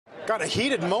Got a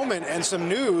heated moment and some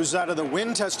news out of the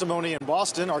Wynn testimony in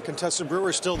Boston. Our Contessa Brewer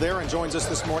is still there and joins us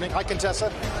this morning. Hi, Contessa.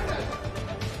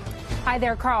 Hi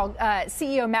there, Carl.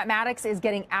 CEO Matt Maddox is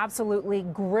getting absolutely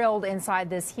grilled inside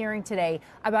this hearing today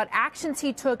about actions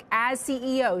he took as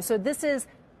CEO. So this is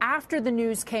after the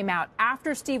news came out,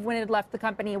 after Steve Wynn had left the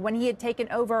company, when he had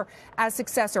taken over as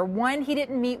successor. One, he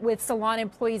didn't meet with salon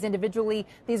employees individually.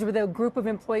 These were the group of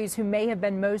employees who may have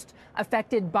been most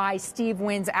affected by Steve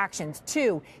Wynn's actions.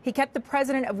 Two, he kept the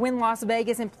president of Wynn Las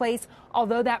Vegas in place,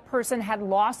 although that person had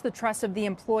lost the trust of the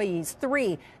employees.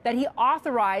 Three, that he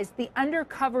authorized the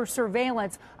undercover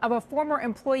surveillance of a former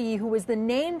employee who was the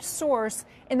named source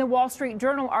in the Wall Street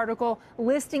Journal article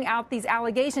listing out these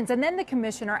allegations. And then the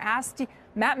commissioner asked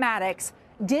Matt Maddox,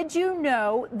 did you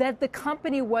know that the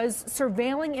company was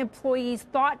surveilling employees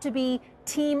thought to be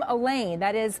Team Elaine,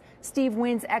 that is Steve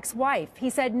Wynn's ex-wife? He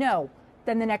said no.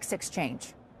 Then the next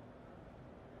exchange.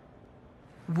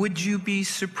 Would you be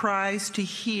surprised to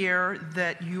hear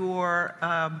that your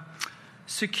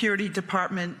security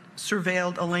department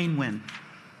surveilled Elaine Wynn?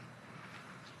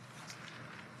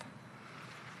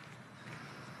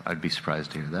 I'd be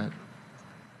surprised to hear that.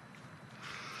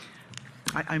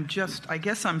 I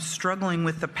guess I'm struggling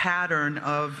with the pattern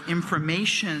of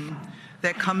information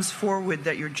that comes forward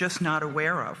that you're just not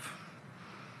aware of.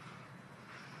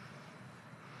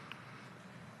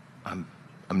 I'm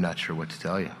not sure what to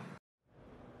tell you.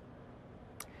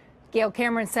 Gail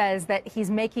Cameron says that he's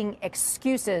making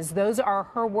excuses. Those are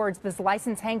her words. This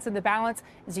license hangs in the balance.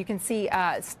 As you can see,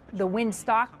 the Wynn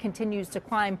stock continues to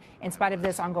climb in spite of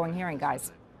this ongoing hearing,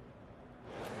 guys.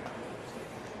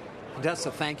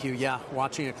 Odessa, thank you. Yeah,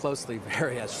 watching it closely,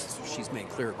 very, as she's made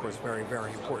clear, of course, very,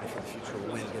 very important for the future of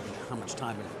Wynn, given how much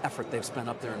time and effort they've spent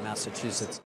up there in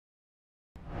Massachusetts.